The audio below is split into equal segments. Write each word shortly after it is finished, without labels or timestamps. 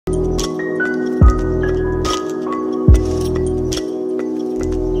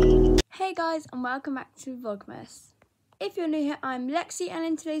Hey guys, and welcome back to VLOGMAS. If you're new here, I'm Lexi, and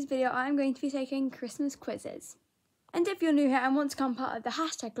in today's video I'm going to be taking Christmas quizzes. And if you're new here and want to become part of the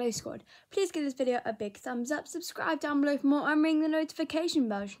hashtag Glow Squad, please give this video a big thumbs up, subscribe down below for more, and ring the notification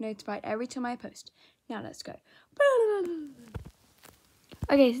bell to be notified every time I post. Now let's go.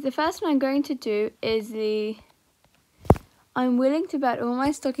 Okay, so the first one I'm going to do is I'm willing to bet all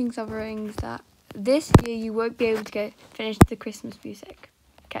my stocking stufferings that this year you won't be able to finish the Christmas music.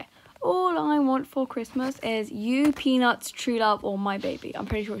 Okay, all I want for Christmas is you, Peanuts, True Love, or My Baby. I'm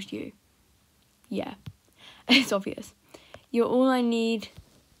pretty sure it's you. Yeah, it's obvious. You're all I need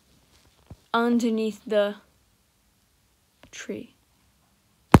underneath the tree.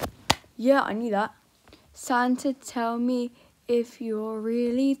 Yeah, I knew that. Santa, tell me if you're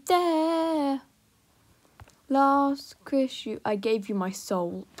really there. Last Christmas, I gave you my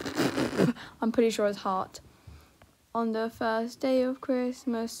soul. I'm pretty sure it's heart. On the first day of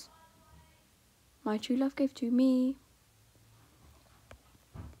Christmas, my true love gave to me.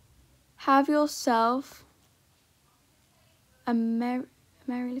 Have yourself a merry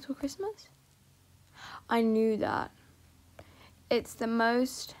little Christmas. I knew that. It's the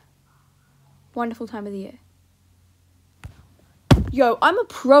most wonderful time of the year. Yo, I'm a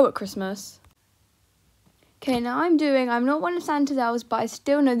pro at Christmas. Okay, now I'm not one of Santa's elves, but I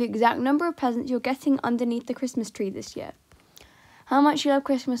still know the exact number of presents you're getting underneath the Christmas tree this year. How much you love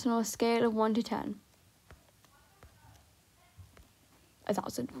Christmas on a scale of 1 to 10?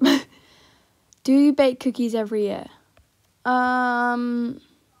 1,000. Do you bake cookies every year? Not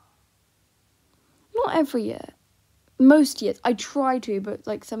every year. Most years. I try to, but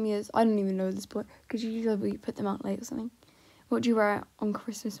like some years, I don't even know this point, because usually we put them out late or something. What do you wear on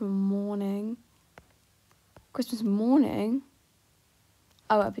Christmas morning? Christmas morning?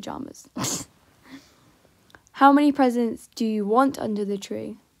 I wear pyjamas. How many presents do you want under the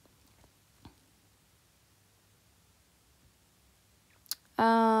tree?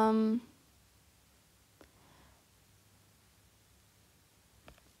 I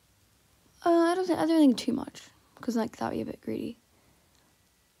don't think too much, because like that would be a bit greedy.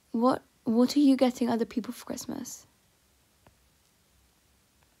 What are you getting other people for Christmas?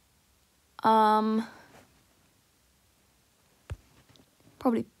 Probably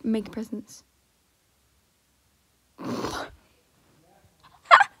make presents.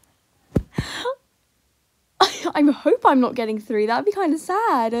 I hope I'm not getting 3. That'd be kind of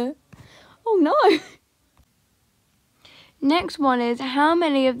sad. Oh no. Next one is, how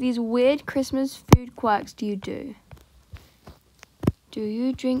many of these weird Christmas food quirks do you do? Do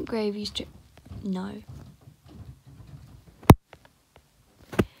you drink gravy strip? No.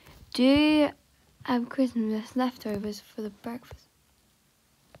 Do you have Christmas leftovers for the breakfast?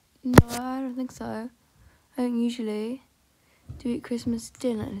 No, I don't think so. I don't usually do eat Christmas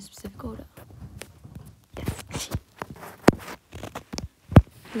dinner in a specific order. Yes.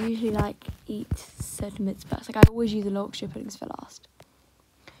 I usually eat certain bits first. I always use the Yorkshire puddings for last.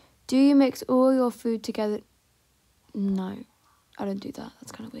 Do you mix all your food together? No, I don't do that.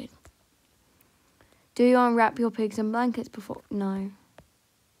 That's kind of weird. Do you unwrap your pigs and blankets before? No.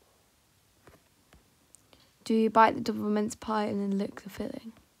 Do you bite the top of a mince pie and then lick the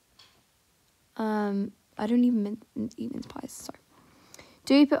filling? I don't even eat mince pies, sorry.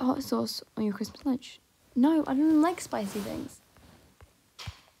 Do you put hot sauce on your Christmas lunch? No, I don't like spicy things.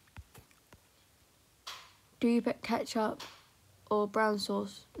 Do you put ketchup or brown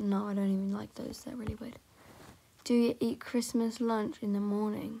sauce? No, I don't even like those. They're really weird. Do you eat Christmas lunch in the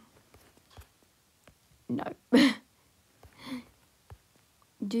morning? No.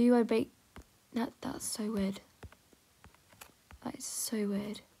 Do you bake? That's so weird. That is so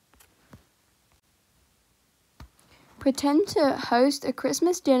weird. Pretend to host a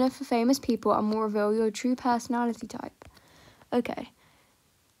Christmas dinner for famous people and will reveal your true personality type. Okay.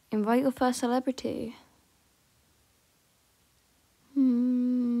 Invite your first celebrity.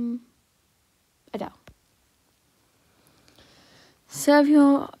 Adele. Serve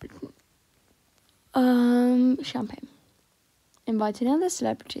your champagne. Invite another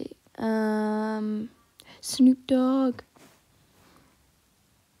celebrity. Snoop Dogg.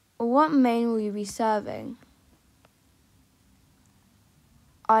 What main will you be serving?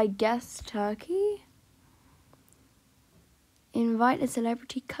 I guess turkey. Invite a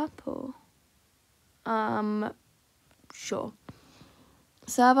celebrity couple. Sure.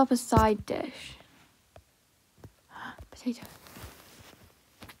 Serve up a side dish. Potato.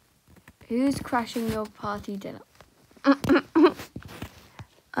 Who's crashing your party dinner? Your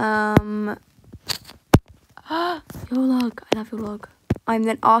log. I love your log. I'm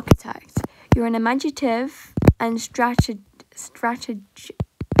an architect. You're an imaginative and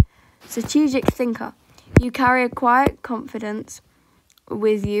strategic thinker. You carry a quiet confidence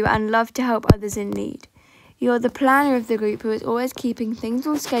with you and love to help others in need. You're the planner of the group who is always keeping things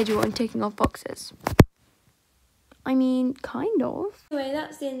on schedule and ticking off boxes. I mean, kind of. Anyway,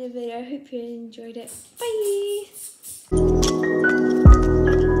 that's the end of the video. I hope you enjoyed it. Bye!